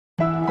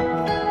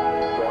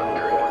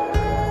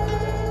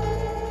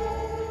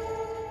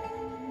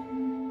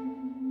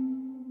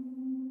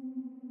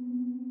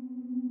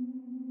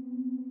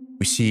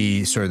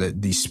see sort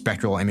of these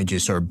spectral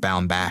images sort of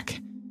bound back,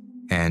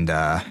 and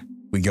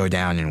we go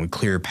down and we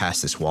clear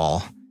past this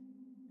wall,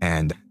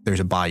 and there's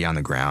a body on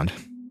the ground.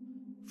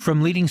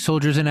 From leading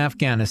soldiers in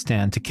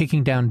Afghanistan to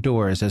kicking down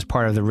doors as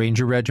part of the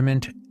Ranger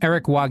Regiment,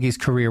 Eric Waage's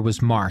career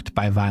was marked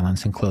by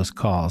violence and close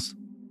calls.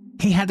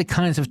 He had the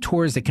kinds of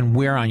tours that can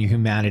wear on your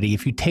humanity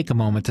if you take a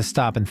moment to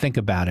stop and think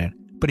about it.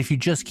 But if you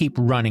just keep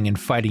running and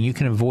fighting, you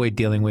can avoid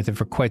dealing with it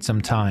for quite some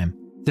time.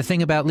 The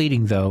thing about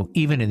leading, though,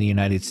 even in the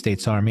United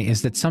States Army,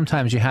 is that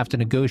sometimes you have to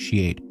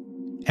negotiate.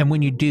 And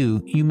when you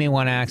do, you may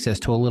want access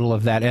to a little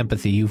of that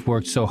empathy you've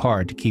worked so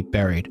hard to keep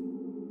buried.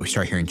 We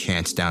start hearing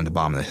chants down the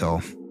bottom of the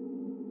hill.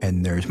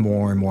 And there's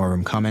more and more of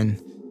them coming,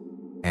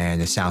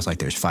 and it sounds like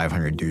there's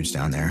 500 dudes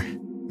down there.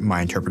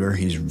 My interpreter,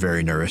 he's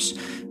very nervous.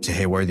 I say,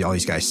 hey, what are all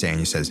these guys saying?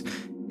 He says,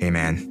 hey,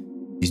 man,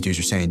 these dudes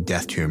are saying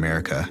death to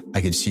America. I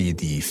could see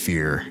the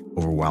fear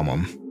overwhelm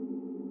them.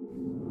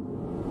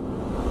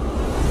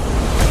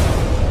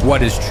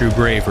 What is true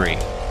bravery?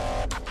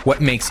 What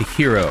makes a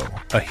hero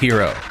a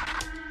hero?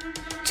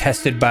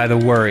 Tested by the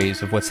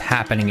worries of what's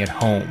happening at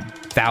home,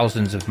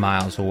 thousands of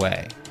miles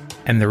away,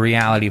 and the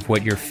reality of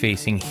what you're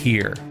facing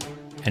here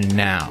and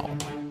now,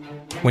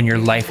 when your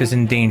life is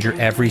in danger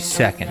every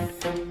second,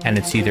 and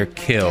it's either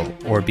kill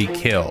or be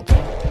killed.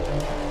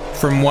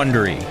 From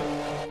Wondery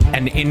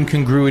and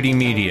Incongruity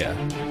Media,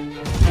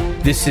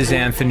 this is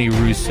Anthony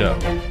Russo,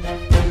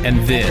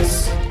 and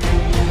this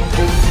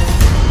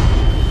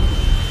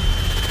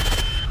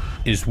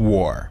is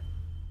War.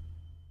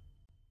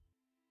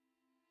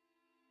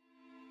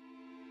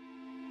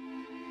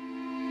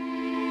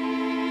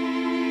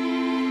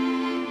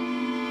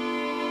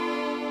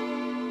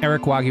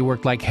 Eric Waage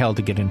worked like hell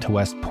to get into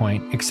West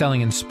Point,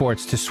 excelling in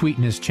sports to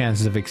sweeten his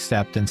chances of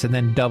acceptance, and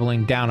then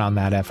doubling down on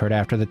that effort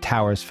after the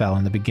towers fell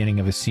in the beginning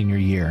of his senior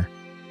year.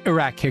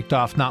 Iraq kicked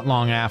off not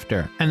long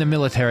after, and the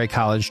military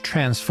college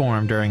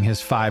transformed during his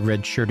 5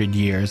 red-shirted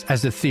years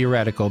as the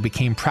theoretical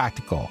became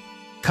practical.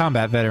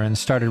 Combat veterans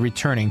started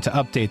returning to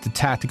update the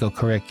tactical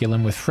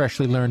curriculum with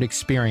freshly learned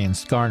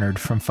experience garnered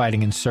from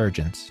fighting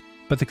insurgents.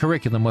 But the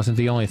curriculum wasn't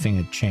the only thing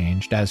that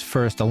changed, as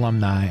first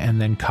alumni and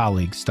then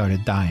colleagues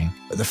started dying.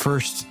 The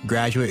first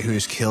graduate who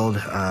was killed,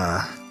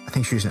 I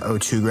think she was an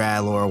 '02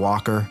 grad, Laura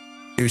Walker.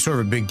 It was sort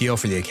of a big deal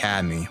for the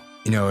academy.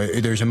 You know,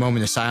 there's a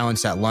moment of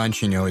silence at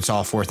lunch. You know, it's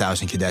all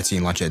 4,000 cadets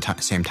eating lunch at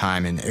the same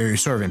time, and it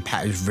was sort of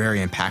it was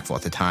very impactful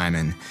at the time.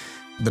 And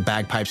the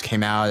bagpipes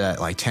came out at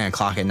like 10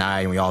 o'clock at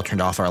night, and we all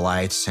turned off our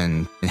lights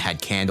and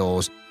had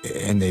candles.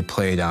 And they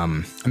played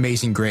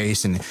Amazing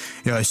Grace, and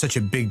you know, it's such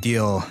a big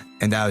deal.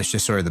 And that was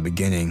just sort of the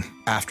beginning.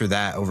 After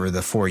that, over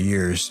the 4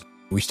 years,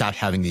 we stopped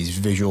having these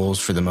visuals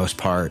for the most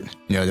part.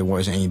 You know, there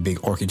wasn't any big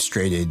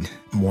orchestrated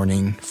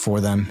mourning for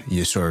them. You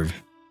just sort of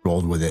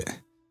rolled with it.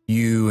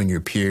 You and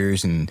your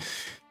peers and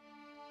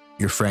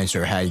your friends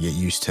sort of had to get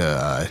used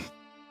to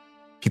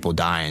people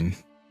dying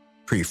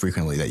pretty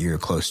frequently that you were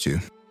close to.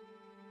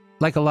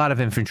 Like a lot of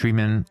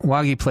infantrymen,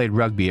 Waage played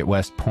rugby at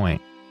West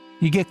Point.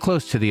 You get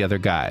close to the other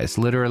guys,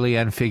 literally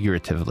and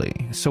figuratively,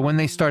 so when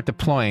they start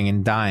deploying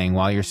and dying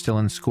while you're still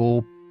in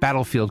school,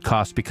 battlefield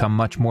costs become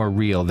much more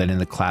real than in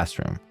the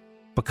classroom.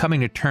 But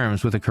coming to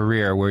terms with a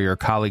career where your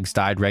colleagues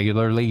died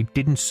regularly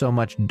didn't so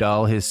much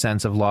dull his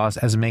sense of loss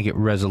as make it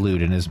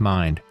resolute in his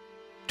mind.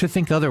 To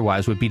think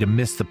otherwise would be to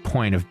miss the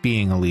point of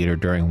being a leader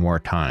during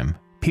wartime.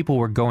 People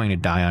were going to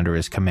die under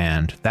his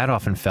command. That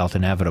often felt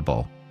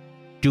inevitable.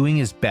 Doing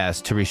his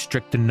best to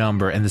restrict the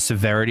number and the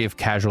severity of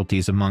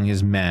casualties among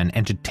his men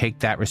and to take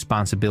that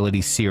responsibility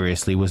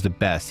seriously was the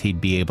best he'd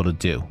be able to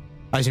do.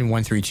 I was in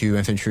 132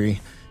 Infantry.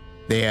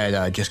 They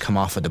had just come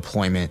off a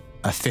deployment,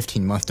 a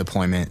 15-month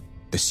deployment.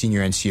 The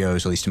senior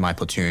NCOs, at least in my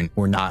platoon,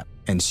 were not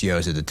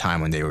NCOs at the time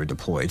when they were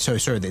deployed. So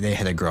sort of they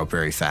had to grow up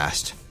very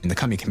fast. And the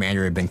company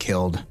commander had been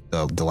killed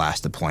the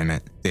last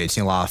deployment. They had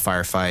seen a lot of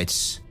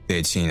firefights. They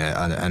had seen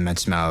an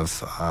immense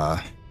amount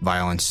of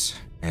violence,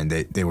 and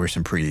they were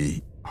some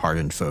pretty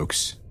hardened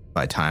folks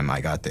by the time I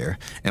got there.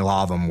 And a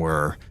lot of them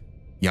were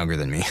younger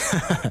than me.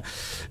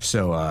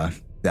 So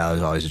that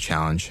was always a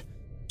challenge.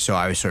 So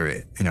I was sort of,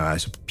 you know,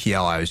 as a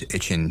PL, I was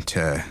itching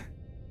to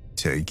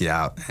get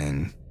out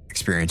and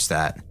experience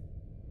that.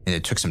 And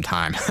it took some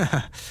time.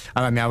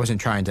 I mean, I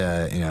wasn't trying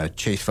to, you know,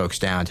 chase folks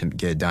down to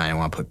get it done. I didn't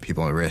want to put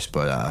people at risk,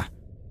 but,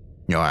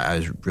 you know, I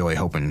was really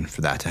hoping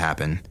for that to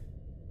happen.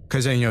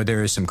 Because, you know,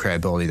 there is some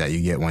credibility that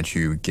you get once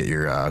you get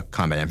your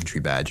combat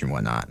infantry badge and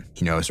whatnot.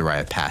 You know, it's a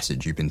rite of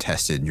passage. You've been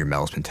tested. Your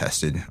medal's been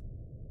tested.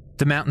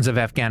 The mountains of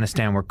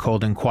Afghanistan were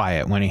cold and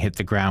quiet when he hit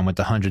the ground with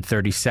the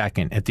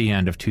 132nd at the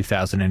end of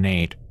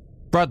 2008.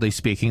 Broadly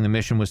speaking, the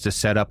mission was to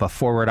set up a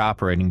forward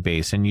operating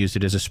base and use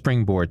it as a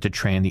springboard to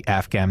train the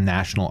Afghan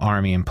National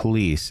Army and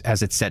Police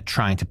as it set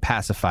trying to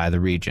pacify the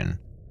region.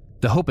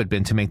 The hope had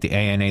been to make the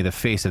ANA the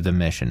face of the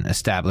mission,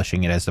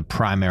 establishing it as the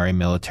primary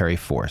military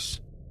force.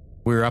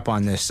 We were up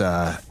on this,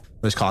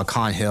 what's called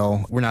Con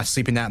Hill. We're not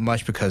sleeping that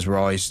much because we're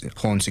always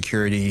pulling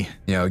security,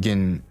 you know,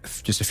 getting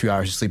just a few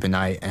hours of sleep a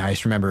night. And I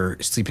just remember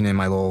sleeping in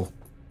my little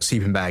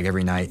sleeping bag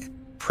every night,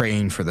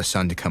 praying for the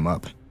sun to come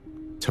up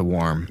to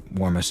warm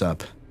us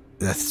up.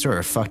 The sort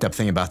of fucked up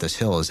thing about this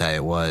hill is that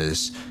it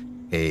was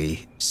a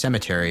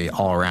cemetery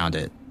all around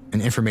it.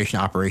 An information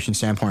operations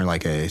standpoint,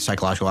 like a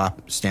psychological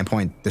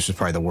standpoint, this was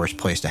probably the worst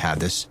place to have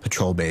this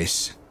patrol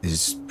base.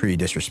 Is pretty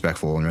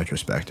disrespectful in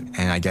retrospect.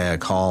 And I get a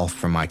call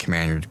from my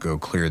commander to go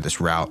clear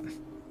this route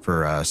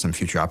for some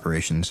future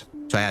operations.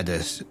 So I had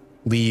to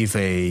leave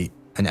an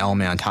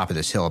element on top of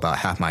this hill, about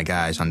half my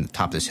guys on the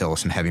top of this hill with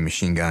some heavy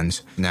machine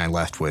guns. And then I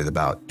left with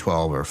about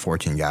 12 or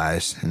 14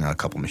 guys and a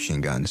couple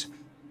machine guns.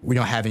 We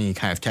don't have any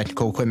kind of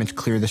technical equipment to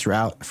clear this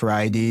route for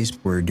IEDs.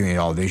 We're doing it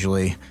all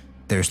visually.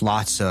 There's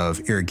lots of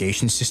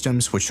irrigation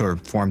systems which sort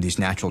of form these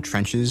natural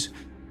trenches.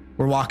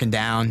 We're walking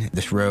down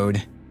this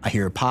road. I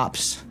hear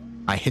pops.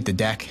 I hit the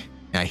deck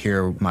and I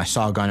hear my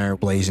saw gunner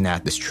blazing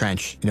at this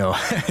trench. You know,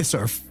 it's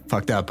sort of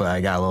fucked up, but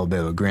I got a little bit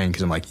of a grin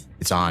because I'm like,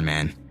 it's on,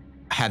 man.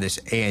 I had this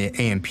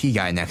AMP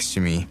guy next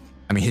to me.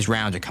 I mean, his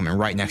rounds are coming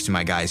right next to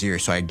my guy's ear.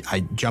 So I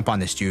jump on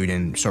this dude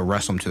and sort of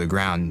wrestle him to the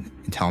ground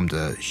and tell him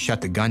to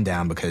shut the gun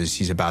down because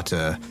he's about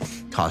to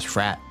cause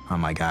frat on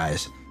my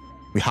guys.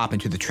 We hop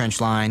into the trench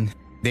line.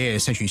 They had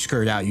essentially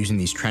skirted out using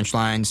these trench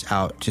lines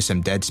out to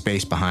some dead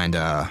space behind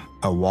a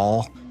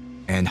wall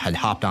and had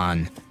hopped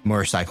on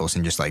motorcycles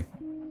and just like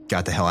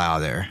got the hell out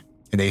of there.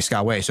 And they just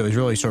got away. So it was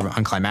really sort of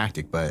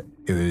unclimactic, but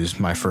it was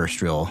my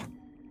first real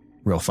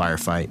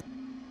firefight.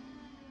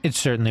 It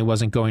certainly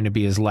wasn't going to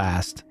be his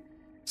last.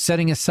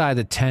 Setting aside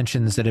the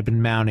tensions that had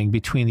been mounting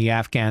between the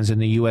Afghans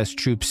and the U.S.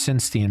 troops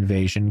since the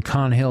invasion,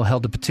 Con Hill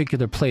held a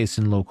particular place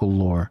in local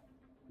lore.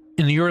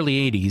 In the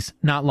early 80s,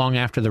 not long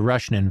after the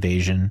Russian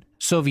invasion,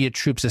 Soviet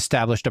troops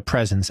established a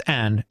presence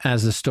and,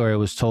 as the story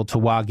was told to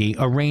Waage,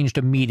 arranged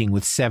a meeting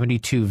with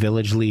 72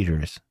 village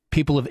leaders,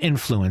 people of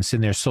influence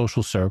in their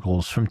social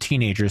circles from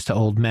teenagers to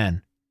old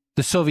men.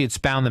 The Soviets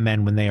bound the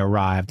men when they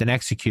arrived and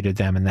executed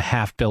them in the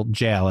half-built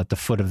jail at the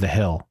foot of the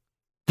hill.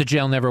 The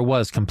jail never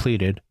was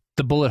completed.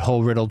 The bullet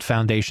hole-riddled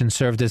foundation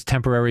served as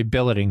temporary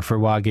billeting for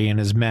Waage and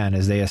his men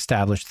as they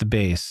established the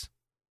base.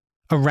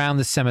 Around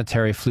the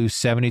cemetery flew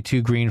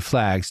 72 green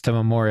flags to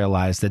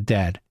memorialize the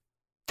dead.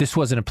 This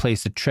wasn't a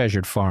place that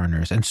treasured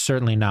foreigners, and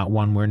certainly not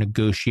one where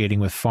negotiating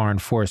with foreign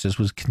forces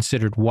was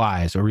considered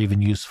wise or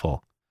even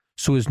useful.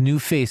 So as new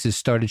faces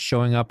started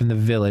showing up in the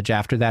village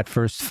after that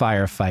first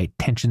firefight,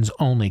 tensions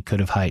only could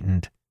have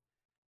heightened.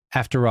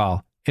 After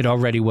all, it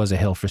already was a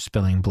hill for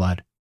spilling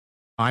blood.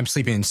 I'm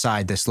sleeping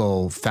inside this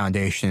little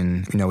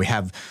foundation. You know, we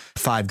have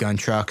 5 gun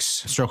trucks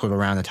circled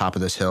around the top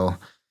of this hill.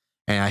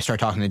 And I start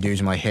talking to dudes.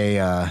 I'm like, hey,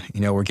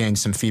 we're getting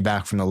some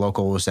feedback from the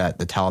locals that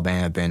the Taliban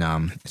have been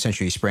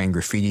essentially spraying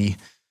graffiti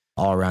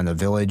all around the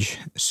village.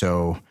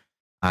 So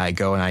I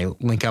go and I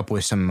link up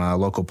with some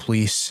local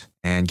police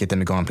and get them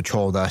to go on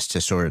patrol with us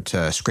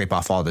to scrape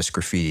off all this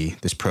graffiti,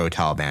 this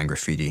pro-Taliban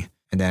graffiti.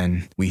 And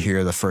then we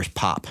hear the first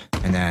pop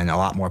and then a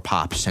lot more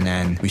pops. And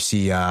then we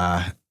see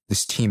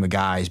this team of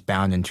guys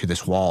bound into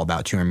this wall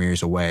about 200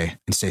 meters away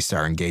and they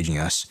start engaging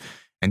us.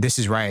 And this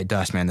is right at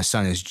dusk, man. The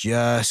sun is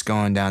just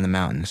going down the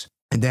mountains.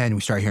 And then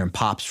we start hearing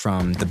pops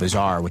from the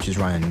bazaar, which is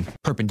running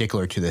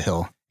perpendicular to the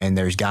hill. And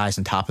there's guys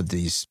on top of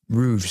these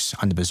roofs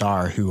on the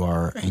bazaar who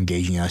are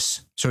engaging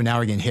us. So now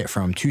we're getting hit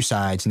from 2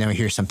 sides. And then we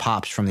hear some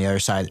pops from the other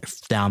side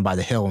down by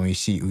the hill. And we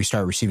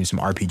start receiving some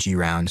RPG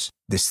rounds.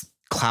 This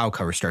cloud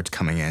cover starts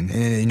coming in.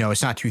 And,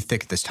 it's not too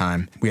thick at this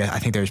time. I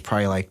think there's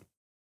probably like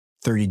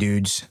 30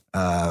 dudes,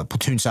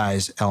 platoon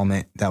size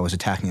element that was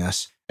attacking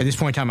us. At this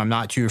point in time, I'm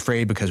not too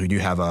afraid because we do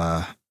have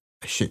a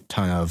shit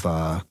ton of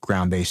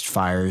ground-based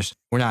fires.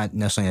 We're not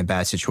necessarily in a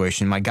bad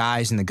situation. My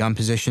guys in the gun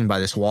position by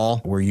this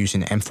wall were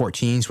using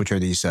M14s, which are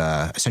these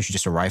essentially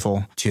just a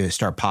rifle, to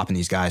start popping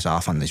these guys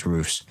off on these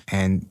roofs.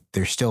 And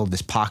there's still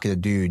this pocket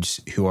of dudes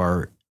who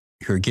are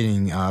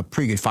getting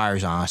pretty good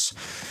fires on us.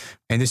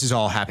 And this is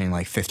all happening in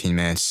like 15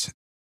 minutes.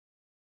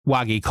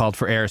 Waage called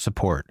for air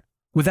support.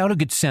 Without a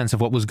good sense of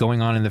what was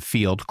going on in the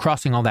field,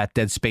 crossing all that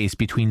dead space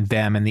between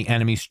them and the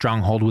enemy's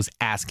stronghold was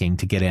asking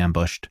to get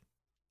ambushed.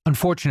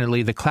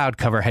 Unfortunately, the cloud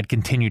cover had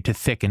continued to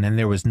thicken and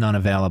there was none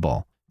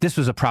available. This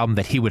was a problem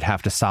that he would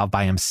have to solve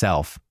by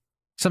himself.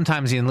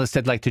 Sometimes the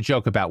enlisted like to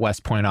joke about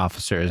West Point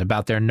officers,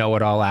 about their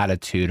know-it-all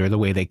attitude or the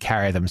way they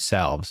carry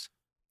themselves.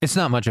 It's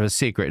not much of a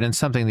secret and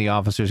something the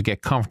officers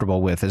get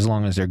comfortable with as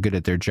long as they're good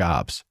at their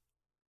jobs.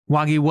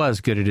 Waage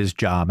was good at his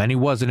job, and he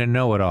wasn't a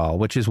know-it-all,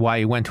 which is why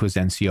he went to his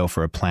NCO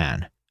for a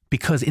plan.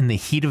 Because in the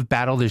heat of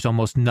battle, there's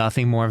almost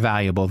nothing more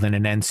valuable than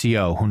an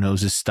NCO who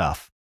knows his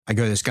stuff. I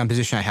go to this gun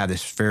position. I have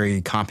this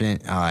very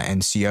competent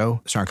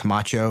NCO, Sergeant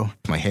Camacho.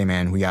 I'm like, hey,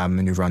 man, we got to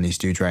maneuver on these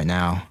dudes right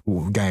now.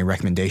 We got any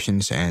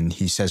recommendations? And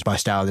he says,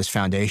 bust out of this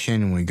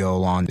foundation, and we go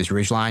along this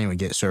ridge line, and we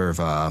get sort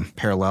of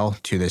parallel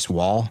to this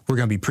wall. We're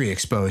going to be pretty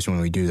exposed when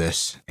we do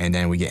this. And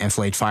then we get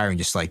enfilade fire and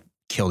just like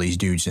kill these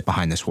dudes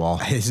behind this wall.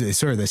 It's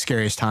sort of the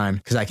scariest time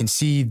because I can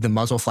see the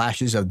muzzle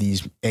flashes of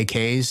these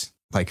AKs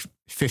like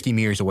 50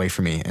 meters away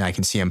from me, and I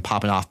can see them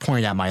popping off,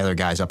 pointing at my other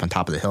guys up on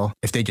top of the hill.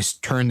 If they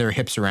just turned their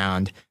hips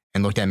around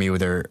and looked at me with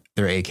their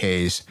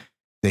AKs,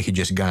 they could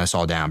just gun us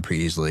all down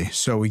pretty easily.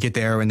 So we get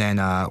there, and then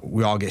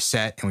we all get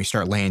set, and we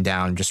start laying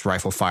down just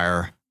rifle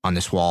fire on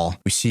this wall.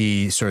 We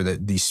see sort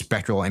of these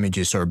spectral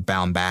images sort of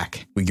bound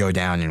back. We go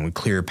down and we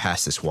clear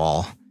past this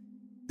wall.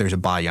 There's a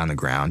body on the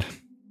ground.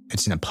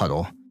 It's in a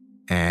puddle.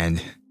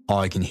 And all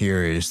I can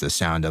hear is the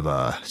sound of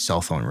a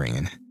cell phone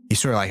ringing. He's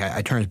sort of like,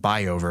 I turn his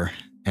body over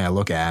and I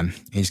look at him.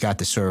 He's got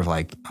this sort of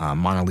like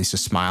Mona Lisa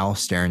smile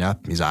staring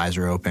up. His eyes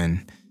are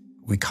open.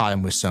 We caught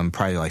him with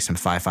probably like some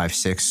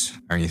 5.56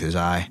 underneath his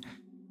eye.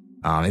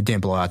 It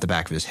didn't blow out the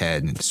back of his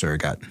head, and it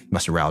sort of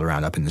must have rattled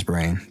around up in his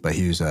brain, but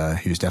he was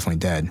definitely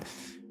dead.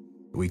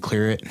 We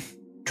clear it,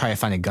 try to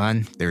find a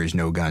gun. There is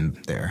no gun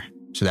there.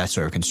 So that's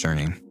sort of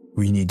concerning.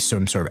 We need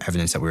some sort of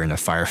evidence that we were in a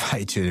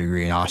firefight to a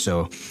degree. And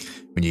also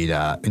we need,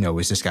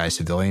 was this guy a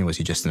civilian? Was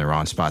he just in the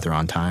wrong spot at the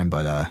wrong time?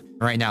 But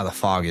right now the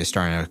fog is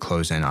starting to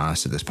close in on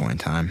us at this point in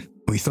time.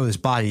 We throw this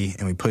body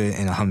and we put it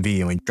in a Humvee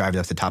and we drive it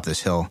up the top of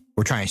this hill.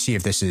 We're trying to see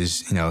if this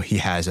is,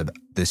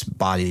 this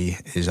body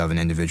is of an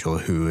individual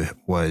who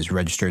was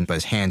registered, but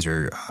his hands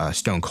are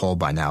stone cold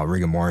by now.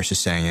 Rigor mortis is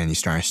setting in, he's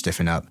starting to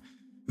stiffen up.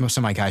 Most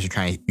of my guys are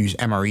trying to use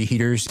MRE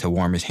heaters to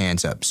warm his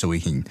hands up so we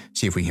can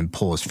see if we can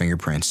pull his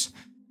fingerprints.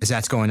 As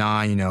that's going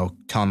on,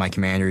 telling my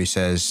commander, he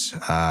says,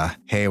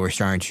 hey, we're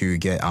starting to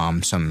get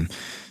some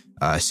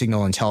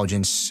signal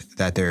intelligence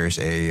that there's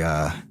a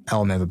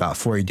element of about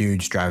 40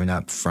 dudes driving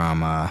up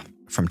from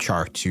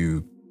Chark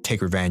to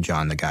take revenge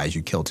on the guys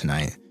you killed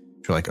tonight.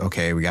 So we're like,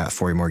 okay, we got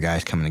 40 more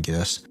guys coming to get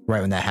us.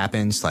 Right when that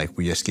happens,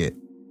 we just get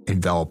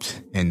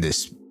enveloped in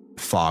this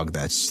fog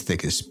that's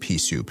thick as pea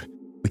soup.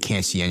 We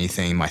can't see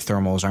anything. My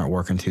thermals aren't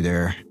working through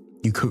there.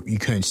 You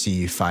couldn't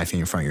see 5 feet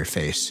in front of your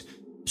face.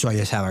 So I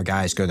just have our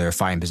guys go to their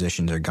fighting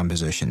positions, their gun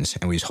positions,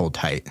 and we just hold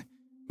tight.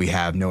 We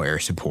have no air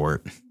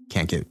support.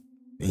 Can't get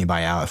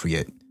anybody out if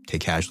we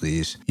take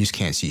casualties. You just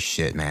can't see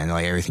shit, man.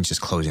 Everything's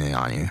just closing in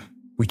on you.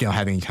 We don't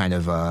have any kind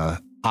of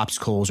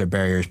obstacles or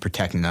barriers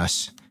protecting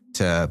us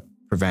to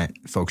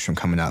prevent folks from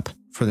coming up.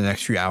 For the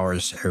next few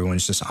hours,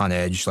 everyone's just on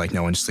edge,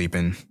 no one's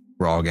sleeping.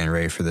 We're all getting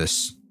ready for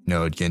this,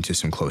 to get into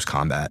some close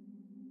combat.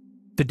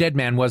 The dead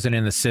man wasn't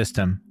in the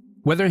system.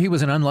 Whether he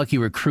was an unlucky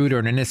recruit or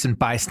an innocent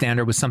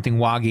bystander was something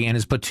Waage and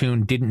his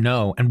platoon didn't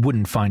know and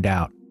wouldn't find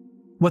out.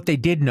 What they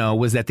did know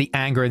was that the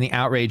anger and the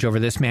outrage over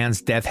this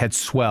man's death had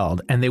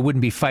swelled, and they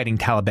wouldn't be fighting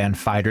Taliban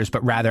fighters,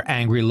 but rather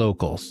angry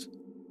locals.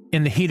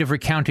 In the heat of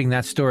recounting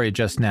that story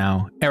just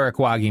now, Eric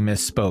Waage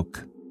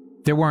misspoke.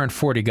 There weren't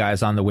 40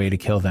 guys on the way to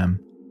kill them.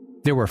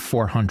 There were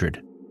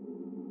 400.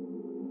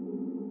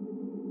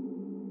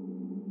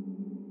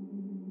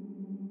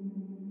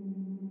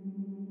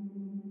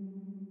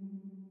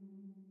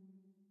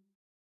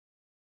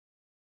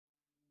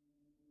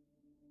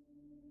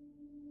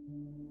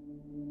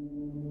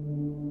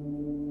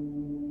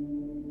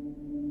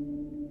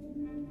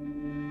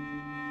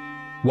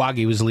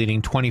 Waage was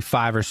leading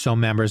 25 or so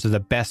members of the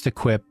best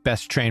equipped,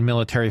 best trained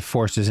military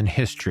forces in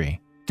history.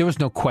 There was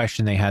no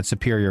question they had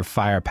superior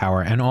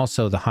firepower and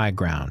also the high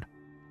ground.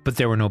 But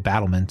there were no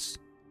battlements.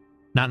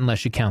 Not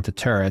unless you count the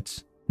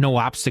turrets. No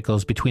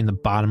obstacles between the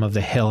bottom of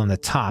the hill and the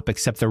top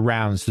except the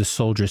rounds the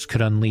soldiers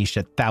could unleash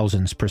at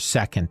thousands per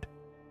second.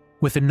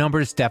 With a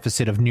numbers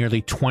deficit of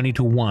nearly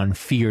 20-1,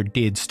 fear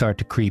did start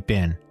to creep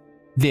in.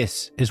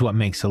 This is what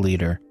makes a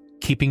leader.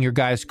 Keeping your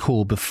guys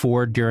cool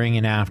before, during,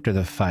 and after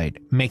the fight,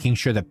 making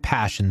sure that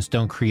passions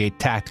don't create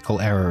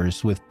tactical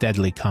errors with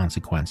deadly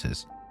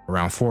consequences.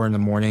 Around 4 in the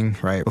morning,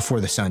 right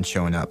before the sun's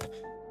showing up,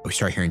 we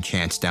start hearing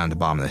chants down the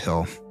bottom of the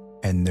hill.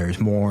 And there's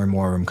more and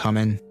more of them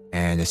coming,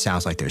 and it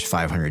sounds like there's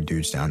 500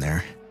 dudes down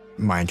there.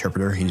 My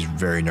interpreter, he's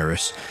very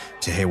nervous.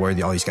 I say, hey, what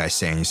are all these guys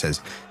saying? He says,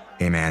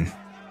 hey man,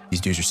 these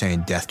dudes are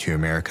saying death to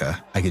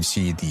America. I could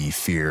see the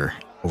fear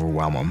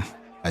overwhelm them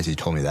as he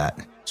told me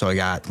that. So I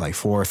got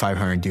 400 or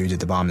 500 dudes at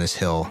the bottom of this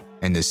hill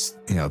and this,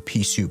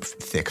 pea soup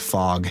thick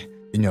fog.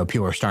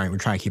 People we're trying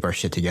to keep our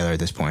shit together at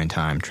this point in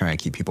time, trying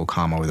to keep people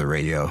calm over the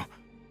radio.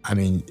 I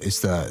mean,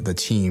 it's the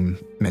team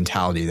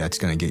mentality that's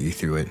going to get you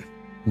through it.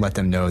 Let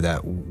them know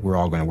that we're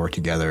all going to work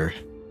together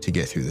to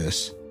get through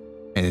this.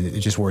 And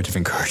it's just words of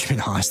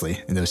encouragement, honestly,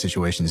 in those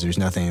situations. There's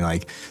nothing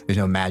there's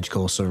no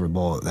magical silver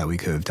bullet that we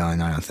could have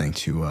done, I don't think,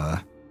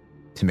 to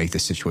make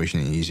this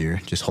situation any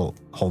easier. Just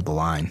hold the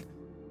line.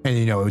 And,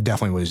 it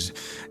definitely was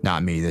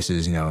not me. This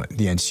is, the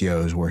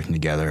NCOs working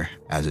together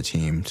as a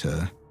team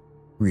to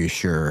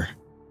reassure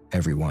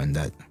everyone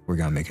that we're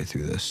going to make it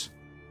through this.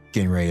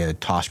 Getting ready to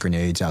toss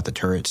grenades out the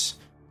turrets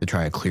to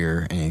try to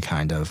clear any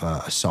kind of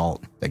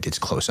assault that gets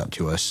close up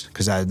to us.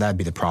 Because that'd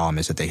be the problem,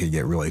 is that they could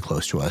get really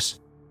close to us.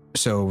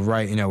 So,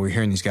 right, we're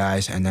hearing these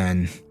guys and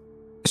then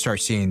start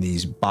seeing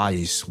these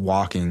bodies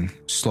walking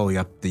slowly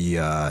up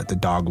the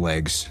dog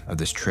legs of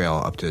this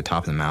trail up to the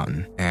top of the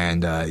mountain.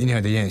 And,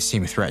 they didn't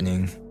seem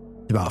threatening.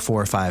 About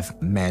 4 or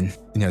 5 men,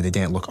 they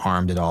didn't look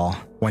armed at all.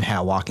 One had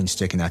a walking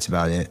stick and that's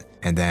about it.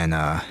 And then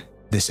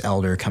this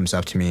elder comes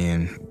up to me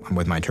and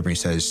with my interpreter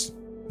says,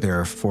 there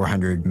are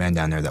 400 men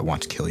down there that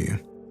want to kill you.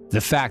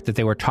 The fact that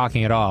they were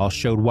talking at all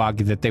showed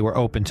Waage that they were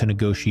open to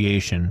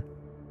negotiation.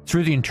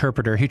 Through the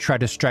interpreter, he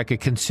tried to strike a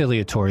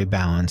conciliatory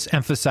balance,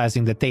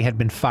 emphasizing that they had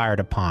been fired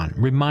upon,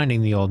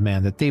 reminding the old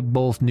man that they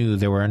both knew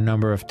there were a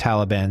number of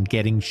Taliban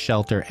getting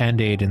shelter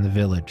and aid in the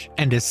village.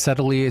 And as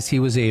subtly as he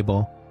was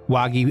able,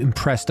 Waage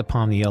impressed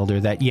upon the elder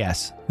that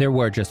yes, there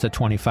were just the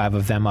 25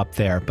 of them up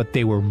there, but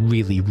they were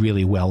really,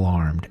 really well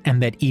armed,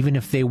 and that even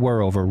if they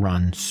were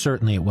overrun,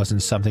 certainly it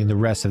wasn't something the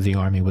rest of the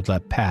army would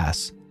let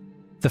pass.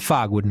 The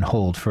fog wouldn't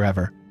hold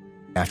forever.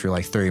 After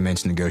like 30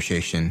 minutes of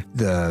negotiation,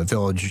 the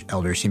village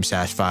elder seemed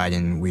satisfied,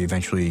 and we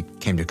eventually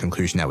came to the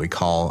conclusion that we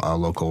call a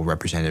local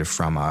representative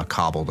from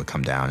Kabul to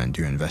come down and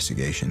do an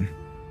investigation.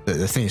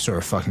 The thing that sort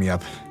of fucked me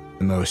up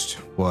the most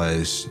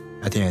was,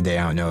 at the end of the day,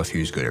 I don't know if he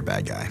was good or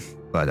bad guy,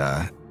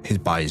 but his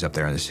body's up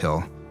there on this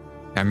hill.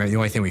 I remember the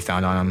only thing we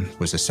found on him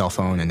was a cell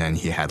phone, and then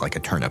he had like a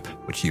turnip,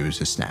 which he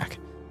was a snack.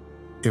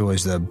 It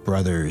was the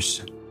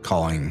brothers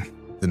calling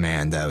the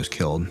man that was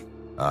killed,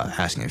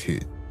 asking if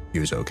he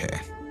was okay.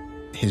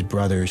 His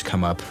brothers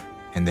come up,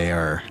 and they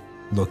are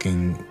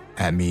looking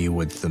at me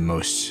with the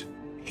most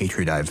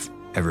hatred I've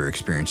ever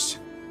experienced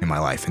in my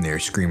life, and they are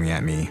screaming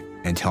at me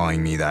and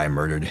telling me that I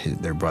murdered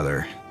their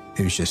brother.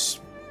 It was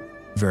just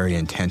a very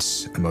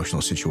intense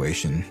emotional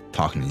situation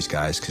talking to these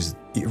guys, because,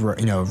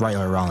 right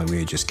or wrongly, we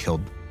had just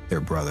killed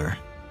their brother,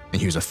 and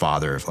he was a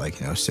father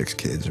of 6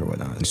 kids or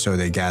whatnot. And so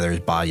they gather his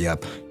body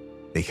up,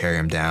 they carry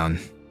him down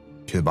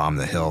to the bottom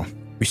of the hill.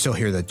 We still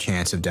hear the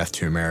chants of death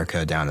to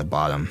America down at the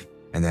bottom.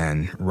 And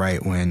then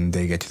right when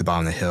they get to the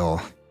bottom of the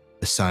hill,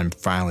 the sun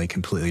finally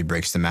completely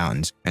breaks the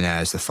mountains. And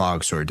as the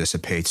fog sort of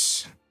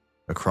dissipates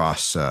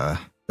across the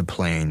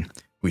plain,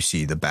 we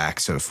see the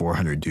backs of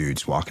 400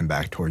 dudes walking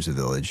back towards the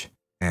village.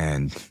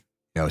 And,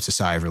 it's a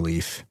sigh of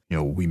relief.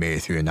 We made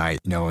it through the night.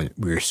 We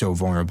were so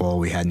vulnerable.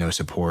 We had no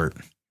support.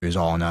 It was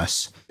all on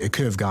us. It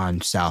could have gone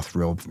south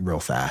real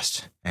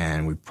fast,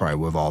 and we probably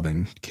would have all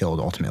been killed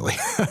ultimately.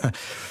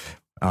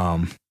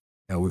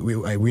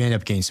 We ended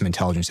up getting some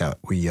intelligence that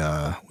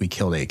we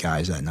killed 8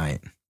 guys that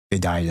night. They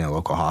died in a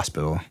local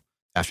hospital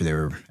after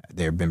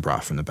they had been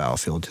brought from the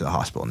battlefield to the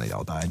hospital, and they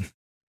all died.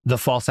 The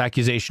false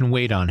accusation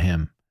weighed on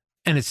him,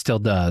 and it still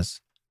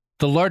does.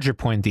 The larger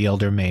point the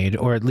elder made,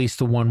 or at least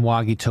the one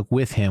Waage took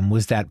with him,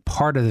 was that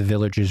part of the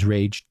villagers'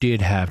 rage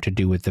did have to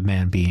do with the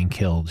man being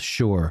killed,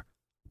 sure.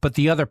 But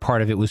the other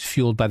part of it was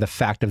fueled by the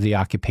fact of the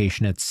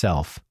occupation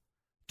itself.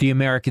 The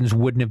Americans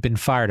wouldn't have been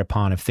fired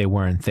upon if they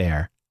weren't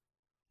there.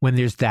 When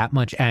there's that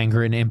much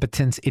anger and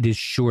impotence, it is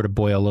sure to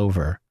boil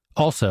over.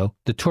 Also,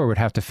 the tour would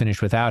have to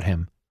finish without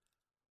him.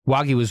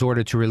 Waage was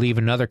ordered to relieve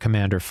another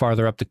commander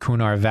farther up the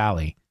Kunar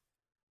Valley.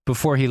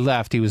 Before he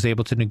left, he was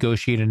able to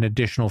negotiate an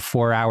additional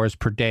 4 hours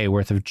per day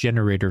worth of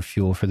generator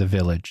fuel for the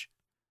village.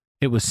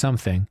 It was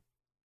something.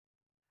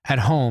 At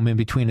home, in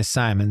between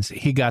assignments,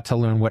 he got to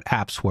learn what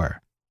apps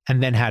were,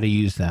 and then how to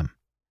use them.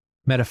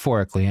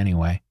 Metaphorically,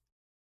 anyway.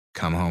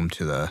 Come home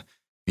to the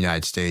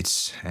United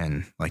States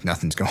and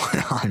nothing's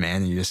going on,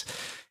 man. You just,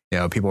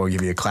 people will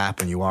give you a clap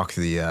when you walk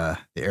through the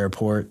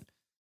airport.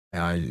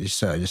 It's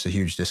just a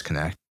huge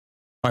disconnect.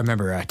 I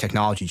remember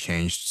technology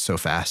changed so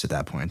fast at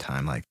that point in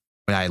time. Like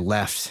when I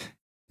left,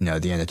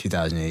 at the end of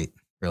 2008,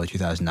 early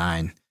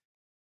 2009,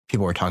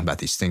 people were talking about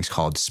these things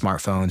called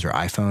smartphones or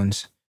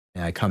iPhones.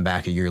 And I come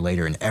back a year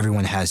later and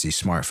everyone has these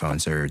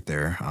smartphones.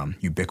 They're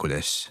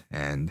ubiquitous.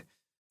 And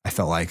I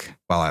felt like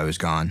while I was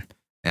gone,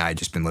 and I had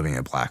just been living in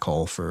a black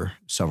hole for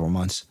several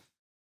months.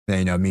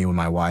 Then, me and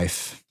my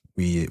wife,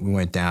 we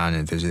went down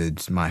and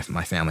visited my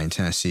family in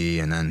Tennessee,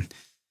 and then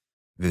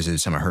visited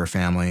some of her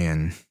family.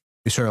 And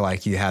it's sort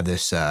of you have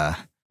this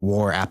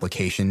war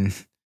application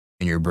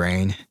in your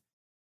brain,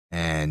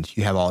 and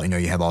you have all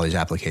these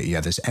applications. You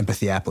have this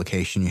empathy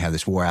application, you have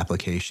this war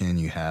application,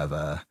 you have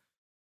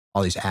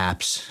all these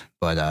apps.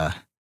 But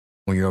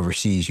when you're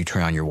overseas, you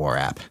turn on your war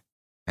app,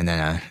 and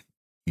then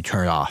you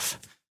turn it off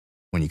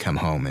when you come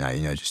home. And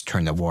I, just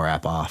turned the war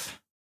app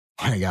off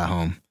when I got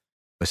home.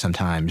 But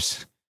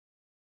sometimes,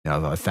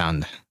 I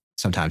found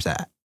sometimes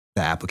that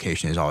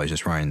application is always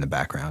just running in the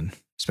background,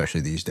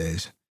 especially these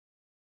days.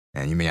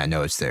 And you may not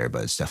know it's there,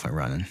 but it's definitely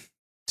running.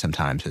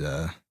 Sometimes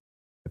it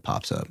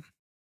pops up.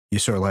 You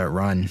sort of let it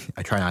run.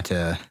 I try not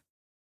to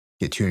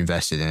get too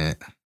invested in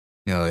it.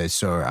 It's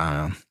sort of, I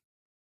don't know.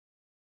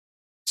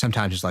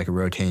 Sometimes it's like a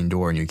rotating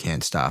door and you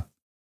can't stop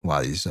a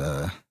lot of these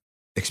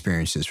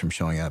experiences from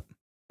showing up.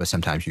 But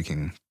sometimes you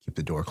can keep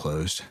the door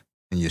closed,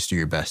 and you just do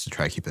your best to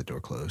try to keep that door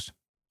closed.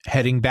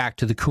 Heading back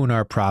to the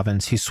Kunar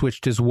province, he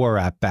switched his war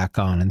app back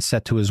on and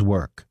set to his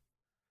work.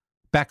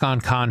 Back on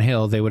Khan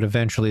Hill, they would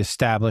eventually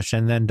establish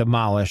and then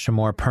demolish a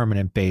more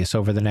permanent base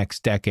over the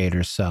next decade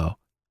or so.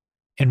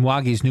 In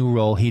Waage's new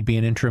role, he'd be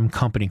an interim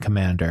company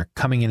commander,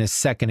 coming in as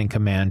second in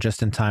command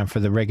just in time for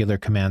the regular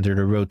commander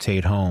to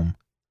rotate home.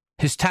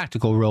 His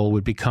tactical role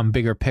would become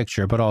bigger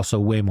picture, but also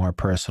way more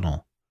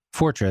personal.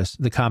 Fortress,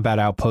 the combat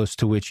outpost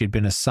to which he'd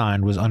been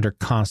assigned, was under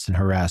constant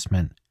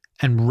harassment,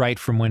 and right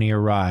from when he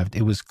arrived,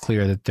 it was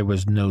clear that there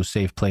was no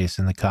safe place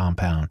in the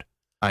compound.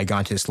 I got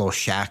into this little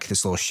shack,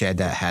 this little shed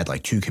that had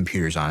 2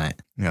 computers on it,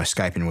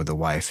 Skyping with the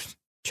wife,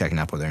 checking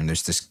up with her. And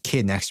there's this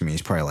kid next to me.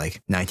 He's probably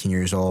 19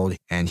 years old,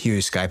 and he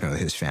was Skyping with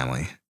his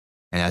family.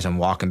 And as I'm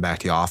walking back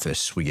to the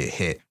office, we get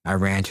hit. I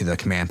ran to the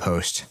command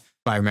post.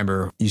 I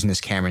remember using this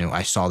camera and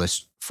I saw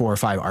this 4 or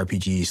 5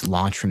 RPGs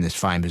launch from this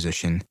flying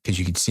position because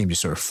you could see them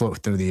just sort of float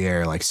through the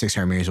air like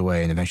 600 meters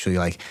away and eventually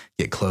like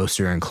get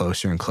closer and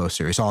closer and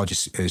closer. It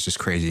was just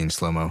crazy in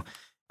slow-mo.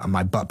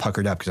 My butt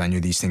puckered up because I knew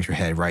these things were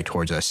headed right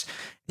towards us.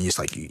 And you just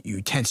like,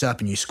 you tense up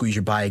and you squeeze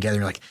your body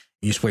together. Like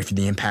you just wait for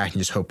the impact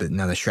and just hope that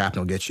none of the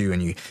shrapnel gets you.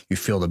 And you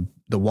feel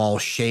the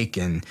walls shake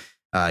and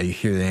you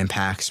hear the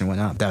impacts and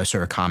whatnot. That was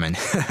sort of common.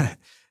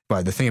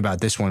 But the thing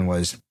about this one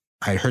was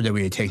I heard that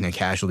we had taken a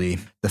casualty.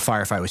 The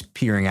firefight was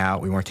petering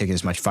out. We weren't taking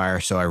as much fire.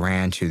 So I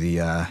ran to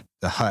the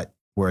hut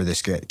where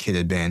this kid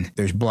had been.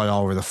 There's blood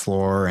all over the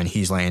floor and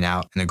he's laying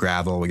out in the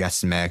gravel. We got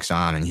some medics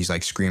on and he's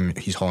like screaming.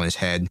 He's holding his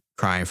head,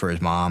 crying for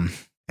his mom.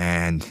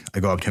 And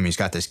I go up to him. He's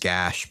got this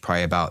gash,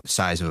 probably about the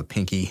size of a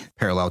pinky,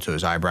 parallel to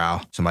his eyebrow.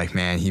 So I'm like,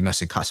 man, he must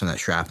have caught some of that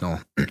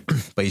shrapnel.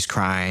 But he's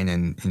crying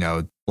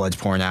and, blood's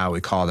pouring out.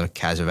 We called a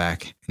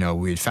Casevac.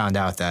 We had found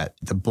out that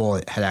the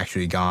bullet had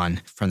actually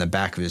gone from the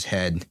back of his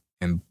head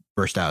and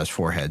burst out his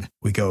forehead.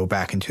 We go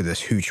back into this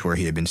hooch where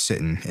he had been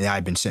sitting. And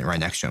I'd been sitting right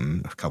next to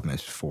him a couple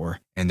minutes before.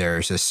 And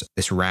there's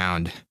this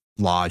round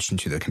lodged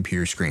into the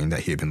computer screen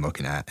that he had been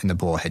looking at. And the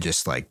bullet had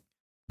just like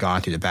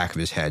gone through the back of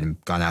his head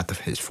and gone out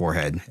his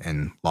forehead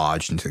and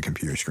lodged into the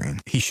computer screen.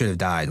 He should have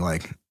died.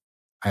 Like,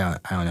 I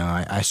don't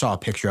know. I saw a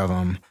picture of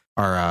him.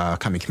 Our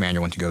company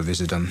commander went to go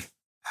visit him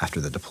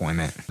after the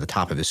deployment. The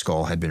top of his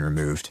skull had been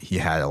removed. He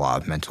had a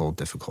lot of mental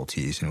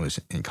difficulties and was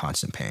in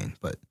constant pain.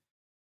 But,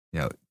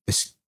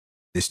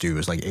 this dude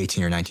was like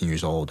 18 or 19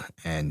 years old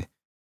and,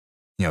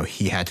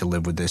 he had to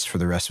live with this for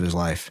the rest of his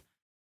life.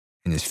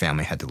 And his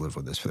family had to live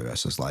with this for the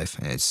rest of his life.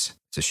 And it's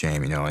a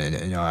shame, and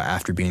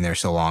after being there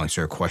so long,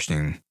 sort of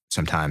questioning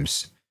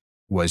sometimes,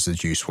 was the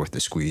juice worth the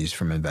squeeze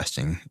from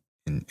investing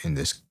in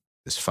this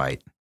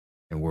fight?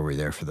 And were we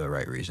there for the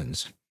right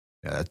reasons?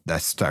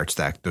 Those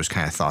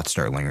kind of thoughts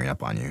start lingering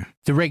up on you.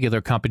 The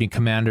regular company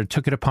commander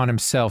took it upon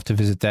himself to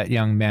visit that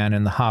young man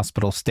in the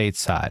hospital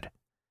stateside.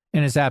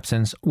 In his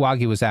absence,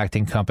 Waage was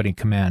acting company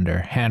commander,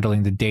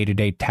 handling the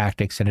day-to-day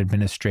tactics and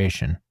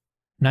administration.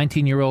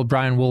 19-year-old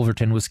Brian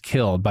Wolverton was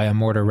killed by a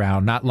mortar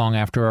round not long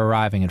after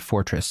arriving at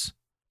Fortress.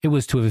 It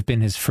was to have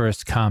been his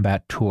first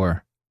combat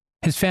tour.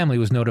 His family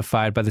was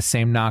notified by the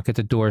same knock at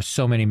the door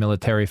so many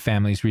military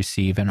families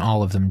receive and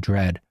all of them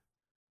dread.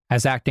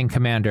 As acting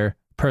commander,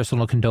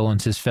 personal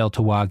condolences fell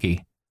to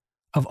Waage.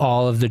 Of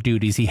all of the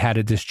duties he had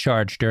to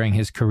discharge during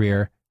his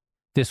career,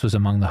 this was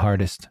among the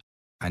hardest.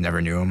 I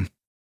never knew him.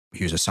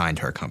 He was assigned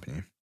to our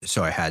company.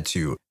 So I had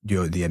to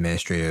do the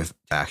administrative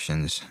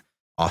actions,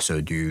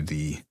 also do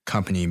the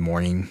company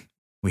mourning.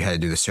 We had to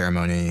do the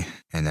ceremony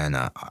and then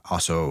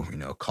also,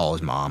 call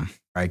his mom.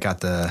 I got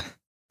the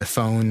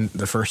phone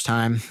the first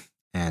time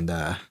and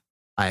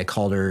I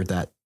called her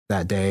that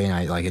day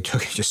and it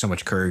took just so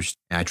much courage.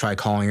 And I tried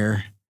calling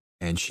her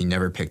and she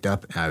never picked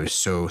up. And I was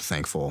so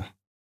thankful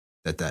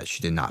that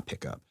she did not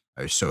pick up.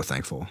 I was so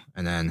thankful.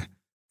 And then,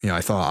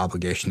 I felt an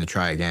obligation to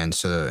try again.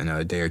 So,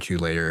 a day or two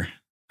later,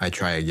 I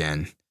try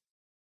again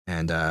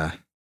and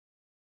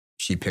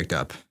she picked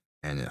up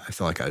and I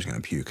felt like I was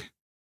going to puke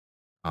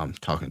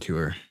talking to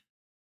her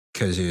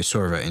because it was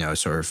sort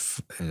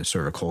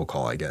of a cold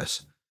call, I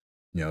guess.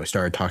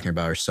 Started talking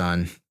about her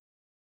son.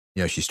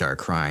 She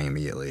started crying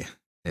immediately.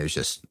 It was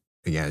just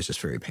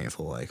very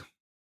painful. Like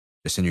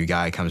just a new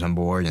guy comes on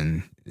board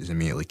and is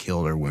immediately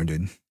killed or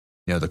wounded.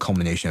 The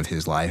culmination of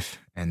his life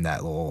and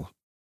that little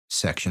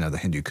section of the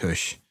Hindu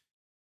Kush,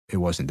 it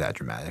wasn't that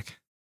dramatic.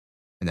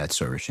 And that's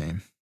sort of a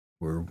shame.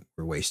 We're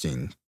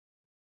wasting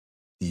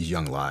these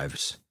young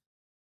lives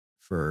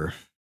for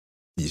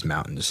these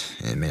mountains,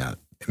 and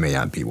it may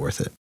not be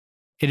worth it.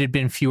 It had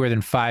been fewer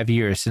than 5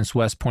 years since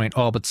West Point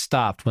all but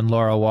stopped when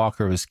Laura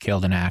Walker was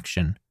killed in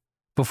action.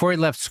 Before he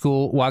left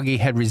school, Waage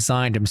had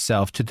resigned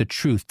himself to the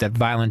truth that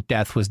violent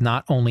death was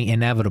not only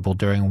inevitable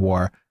during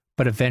war,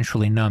 but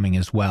eventually numbing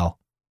as well.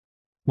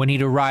 When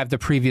he'd arrived the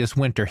previous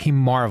winter, he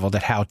marveled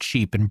at how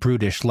cheap and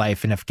brutish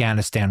life in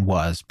Afghanistan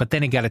was, but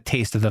then he got a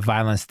taste of the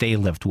violence they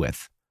lived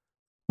with.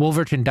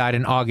 Wolverton died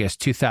in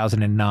August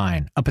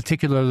 2009, a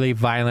particularly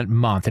violent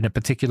month and a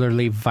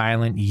particularly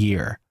violent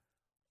year.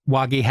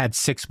 Waage had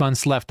 6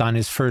 months left on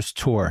his first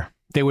tour.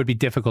 They would be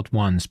difficult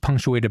ones,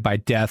 punctuated by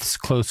deaths,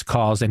 close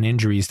calls, and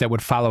injuries that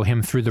would follow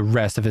him through the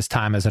rest of his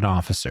time as an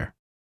officer.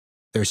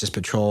 There's this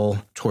patrol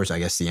towards, I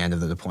guess, the end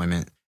of the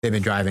deployment. They've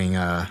been driving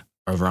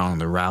around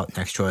the route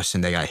next to us,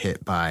 and they got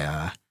hit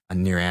by a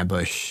near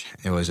ambush.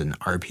 It was an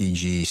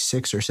RPG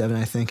 6 or 7,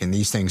 I think, and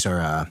these things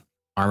are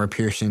armor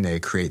piercing. They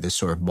create this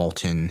sort of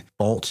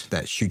bolt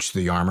that shoots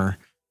through the armor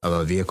of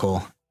a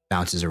vehicle,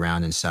 bounces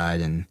around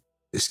inside. And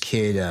this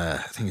kid, I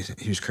think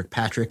he was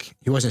Kirkpatrick.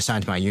 He wasn't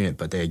assigned to my unit,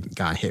 but they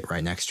got hit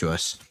right next to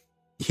us.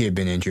 He had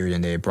been injured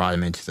and they brought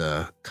him into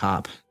the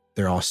cop.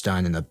 They're all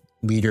stunned. And the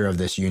leader of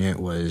this unit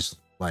was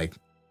like,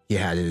 he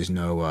had his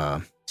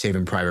no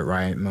Saving Private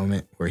Ryan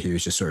moment where he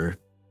was just sort of,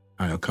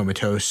 I don't know,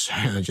 comatose,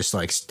 just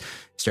like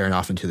staring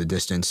off into the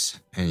distance.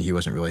 And he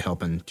wasn't really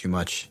helping too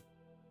much.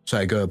 So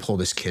I go to pull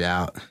this kid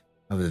out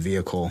of the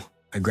vehicle.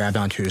 I grabbed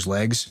onto his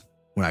legs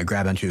when I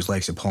grabbed onto his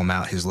legs to pull him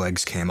out, his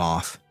legs came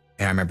off.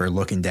 And I remember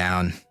looking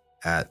down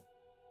at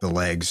the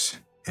legs.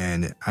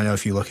 And I don't know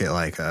if you look at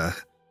like,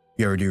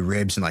 you ever do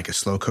ribs in like a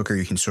slow cooker,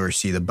 you can sort of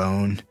see the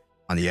bone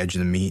on the edge of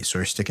the meat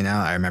sort of sticking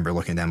out. I remember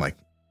looking at them like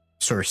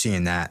sort of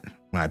seeing that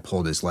when I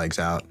pulled his legs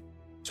out.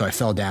 So I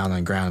fell down on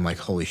the ground. I'm like,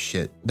 holy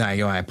shit. Then I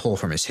go and I pull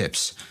from his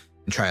hips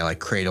and try to like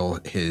cradle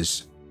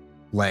his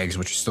legs,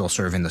 which are still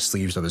sort of in the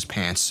sleeves of his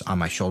pants, on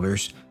my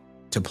shoulders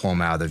to pull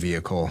him out of the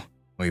vehicle.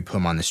 We put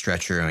him on the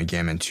stretcher and we get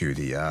him into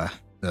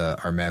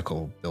our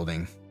medical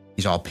building.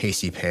 He's all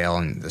pasty pale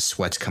and the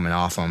sweat's coming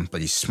off him, but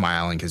he's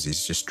smiling because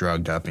he's just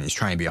drugged up and he's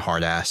trying to be a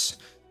hard ass.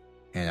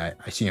 And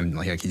I see him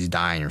like he's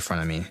dying in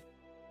front of me.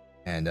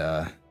 And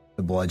the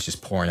blood's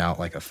just pouring out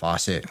like a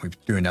faucet. We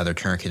threw another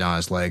tourniquet on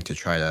his leg to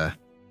try to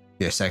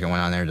get a second one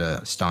on there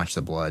to staunch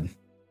the blood.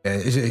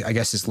 I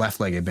guess his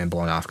left leg had been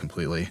blown off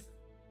completely.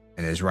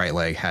 And his right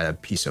leg had a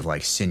piece of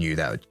like sinew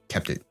that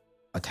kept it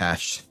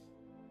attached.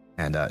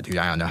 And dude,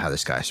 I don't know how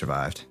this guy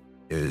survived.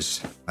 It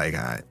was like,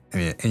 I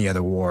mean, any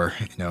other war,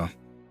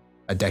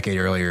 a decade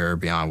earlier or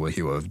beyond,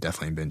 he would have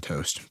definitely been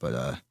toast.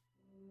 But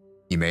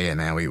he made it,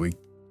 man. We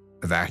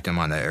evacuated him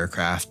on the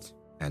aircraft,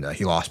 and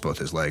he lost both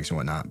his legs and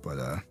whatnot,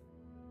 but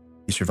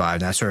he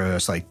survived. And that sort of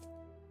was like,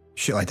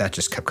 shit like that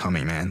just kept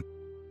coming, man.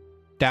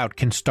 Doubt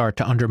can start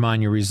to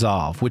undermine your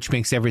resolve, which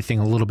makes everything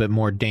a little bit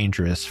more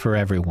dangerous for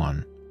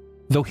everyone.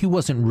 Though he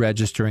wasn't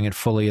registering it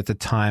fully at the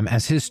time,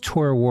 as his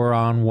tour wore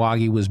on,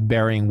 Waage was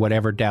burying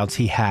whatever doubts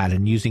he had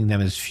and using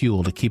them as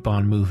fuel to keep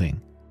on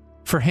moving.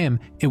 For him,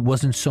 it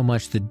wasn't so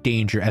much the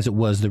danger as it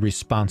was the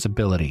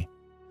responsibility.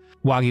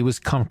 Waage was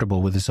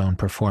comfortable with his own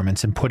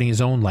performance and putting his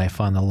own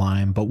life on the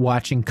line, but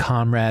watching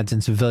comrades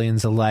and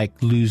civilians alike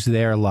lose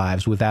their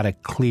lives without a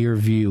clear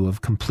view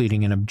of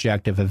completing an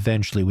objective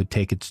eventually would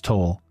take its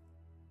toll.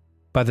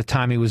 By the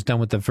time he was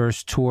done with the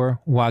first tour,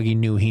 Waage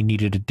knew he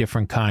needed a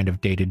different kind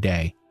of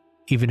day-to-day,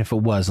 even if it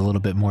was a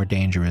little bit more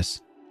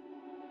dangerous.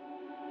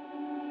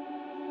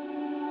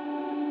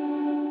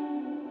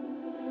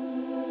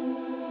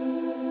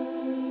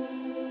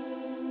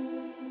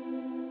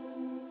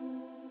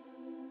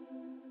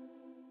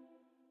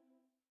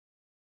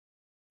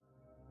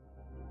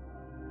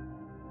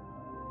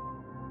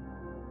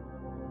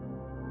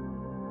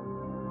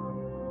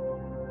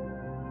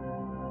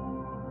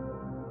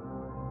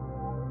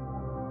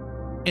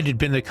 It had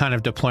been the kind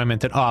of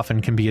deployment that often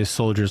can be a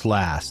soldier's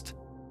last.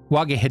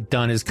 Waage had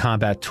done his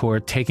combat tour,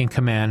 taken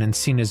command, and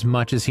seen as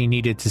much as he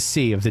needed to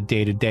see of the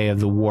day-to-day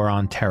of the war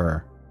on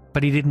terror.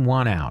 But he didn't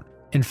want out.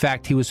 In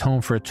fact, he was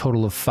home for a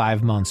total of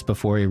 5 months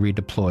before he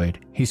redeployed.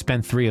 He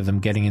spent 3 of them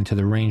getting into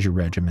the Ranger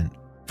Regiment.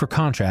 For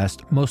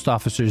contrast, most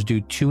officers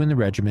do 2 in the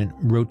regiment,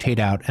 rotate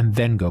out, and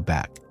then go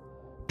back.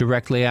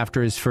 Directly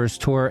after his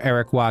first tour,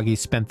 Eric Waage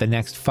spent the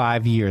next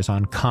 5 years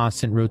on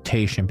constant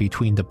rotation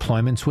between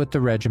deployments with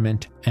the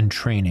regiment and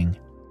training.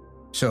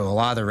 So a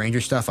lot of the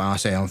Ranger stuff,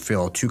 honestly, I don't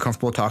feel too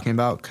comfortable talking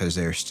about because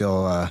they're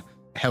still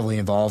heavily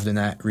involved in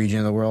that region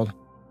of the world.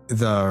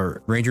 The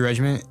Ranger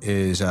Regiment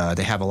is,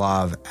 they have a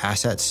lot of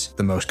assets,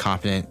 the most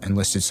competent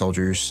enlisted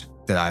soldiers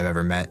that I've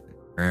ever met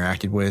or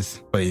interacted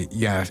with. But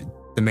yeah,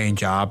 the main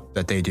job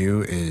that they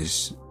do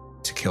is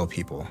to kill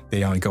people. They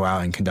don't go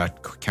out and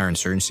conduct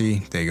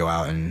counterinsurgency. They go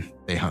out and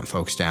they hunt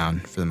folks down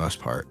for the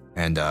most part.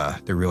 And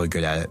they're really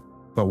good at it.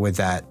 But with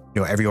that,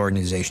 every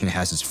organization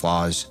has its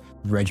flaws.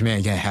 Regiment,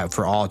 again,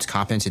 for all its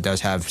competence, it does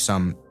have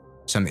some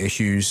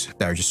issues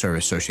that are just sort of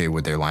associated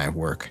with their line of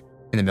work.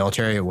 In the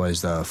military, it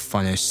was the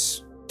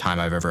funnest time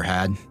I've ever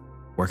had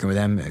working with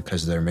them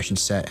because of their mission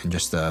set and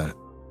just the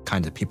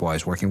kinds of people I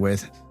was working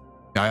with.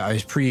 I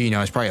was pretty,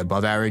 I was probably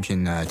above average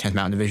in 10th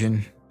Mountain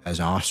Division as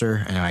an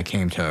officer, and when I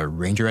came to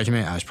Ranger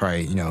Regiment, I was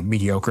probably,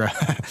 mediocre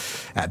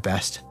at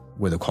best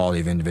with the quality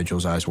of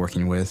individuals I was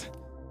working with.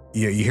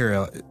 You hear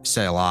it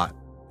said a lot.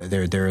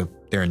 They're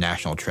a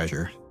national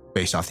treasure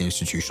based off the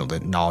institutional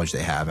knowledge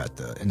they have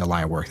in the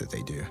line of work that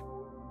they do.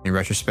 In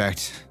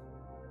retrospect,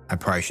 I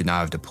probably should not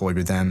have deployed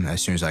with them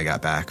as soon as I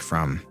got back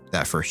from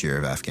that first year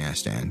of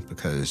Afghanistan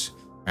because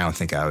I don't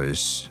think I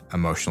was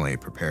emotionally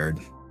prepared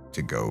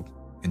to go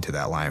into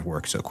that line of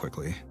work so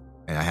quickly,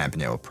 and I hadn't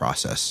been able to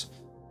process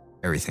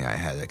everything I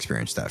had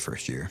experienced that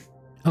first year.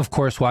 Of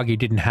course, Waage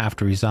didn't have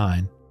to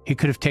resign. He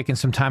could have taken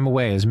some time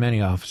away, as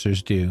many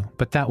officers do,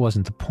 but that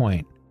wasn't the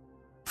point.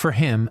 For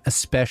him,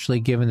 especially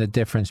given the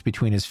difference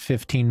between his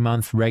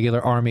 15-month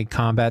regular Army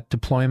combat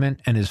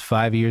deployment and his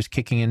 5 years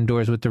kicking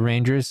indoors with the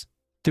Rangers,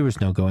 there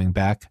was no going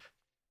back.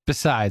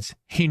 Besides,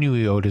 he knew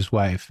he owed his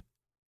wife.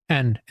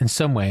 And, in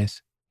some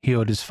ways, he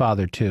owed his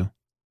father, too.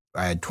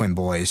 I had twin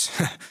boys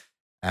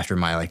after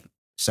my,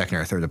 second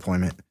or third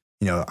deployment.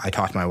 I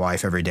talk to my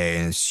wife every day,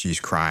 and she's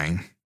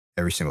crying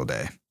every single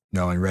day.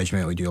 In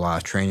regiment, we do a lot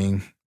of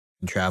training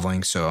and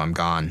traveling, so I'm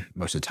gone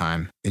most of the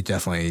time. It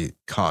definitely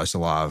caused a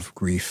lot of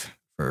grief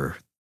for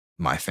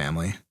my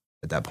family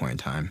at that point in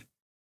time.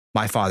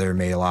 My father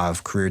made a lot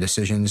of career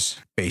decisions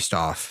based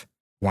off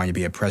wanting to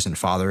be a present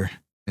father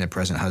and a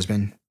present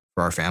husband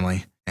for our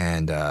family.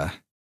 And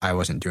I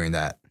wasn't doing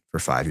that for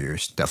 5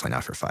 years, definitely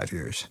not for 5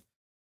 years.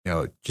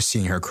 just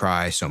seeing her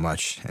cry so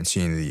much and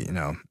seeing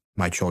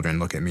my children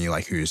look at me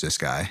like, who's this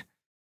guy?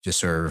 Just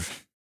sort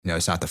of,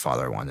 it's not the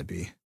father I wanted to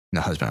be, and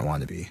the husband I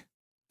wanted to be.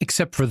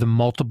 Except for the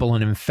multiple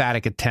and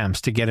emphatic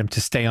attempts to get him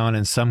to stay on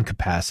in some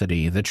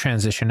capacity, the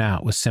transition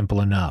out was simple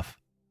enough.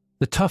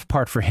 The tough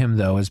part for him,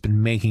 though, has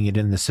been making it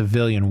in the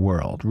civilian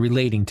world,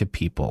 relating to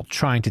people,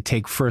 trying to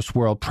take first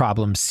world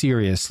problems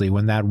seriously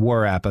when that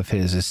war app of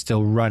his is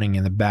still running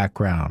in the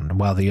background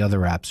while the other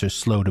apps are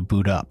slow to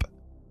boot up.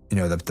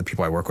 The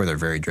people I work with are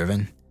very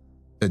driven.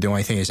 The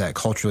only thing is that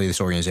culturally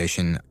this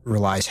organization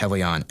relies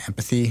heavily on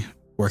empathy,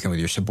 working with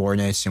your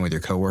subordinates and with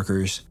your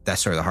coworkers.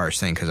 That's sort of the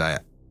hardest thing because I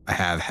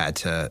have had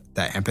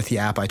that empathy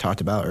app I talked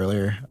about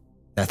earlier,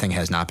 that thing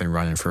has not been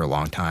running for a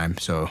long time.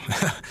 So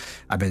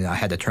I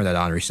had to turn that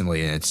on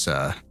recently, and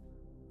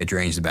it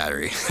drains the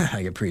battery.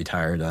 I get pretty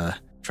tired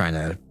trying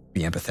to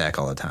be empathetic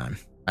all the time.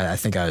 I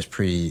think I was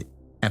pretty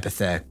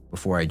empathetic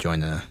before I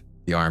joined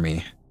the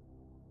Army,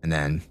 and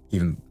then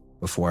even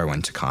before I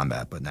went to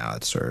combat, but now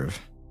it's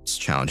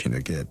challenging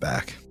to get it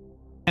back.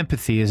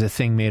 Empathy is a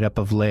thing made up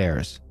of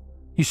layers.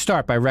 You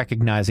start by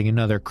recognizing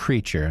another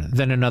creature,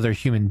 then another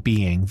human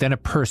being, then a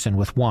person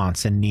with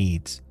wants and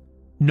needs.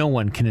 No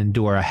one can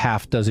endure a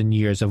half-dozen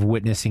years of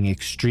witnessing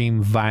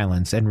extreme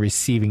violence and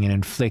receiving and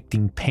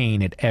inflicting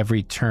pain at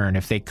every turn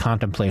if they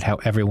contemplate how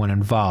everyone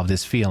involved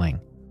is feeling.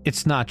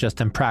 It's not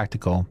just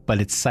impractical, but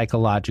it's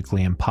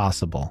psychologically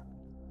impossible.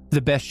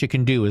 The best you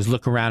can do is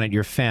look around at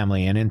your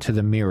family and into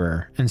the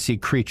mirror and see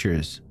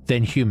creatures,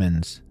 then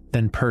humans,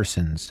 then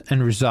persons,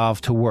 and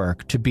resolve to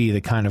work to be the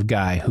kind of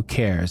guy who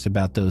cares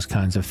about those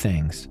kinds of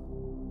things.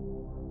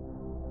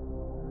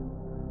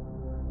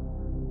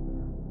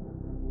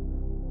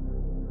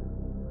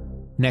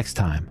 Next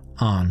time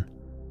on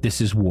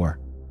This Is War.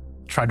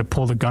 Tried to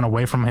pull the gun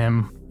away from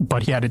him,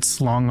 but he had it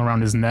slung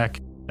around his neck.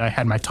 I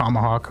had my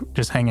tomahawk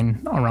just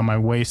hanging around my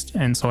waist,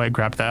 and so I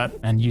grabbed that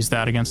and used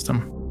that against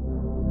him.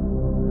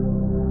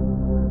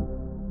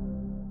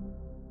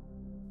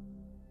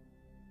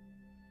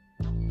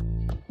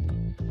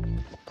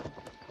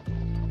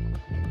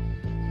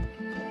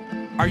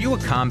 Are you a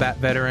combat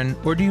veteran,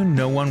 or do you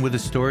know one with a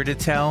story to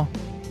tell?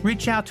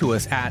 Reach out to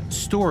us at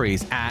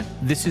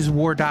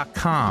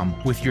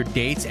stories@thisiswar.com with your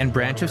dates and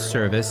branch of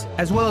service,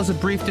 as well as a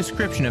brief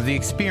description of the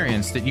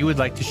experience that you would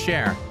like to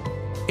share.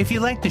 If you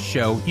like the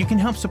show, you can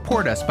help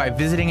support us by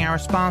visiting our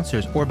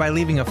sponsors or by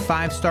leaving a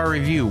 5-star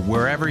review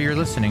wherever you're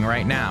listening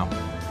right now.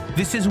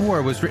 This Is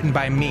War was written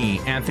by me,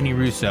 Anthony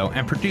Russo,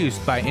 and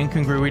produced by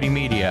Incongruity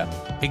Media.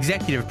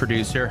 Executive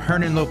producer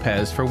Hernan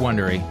Lopez for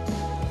Wondery.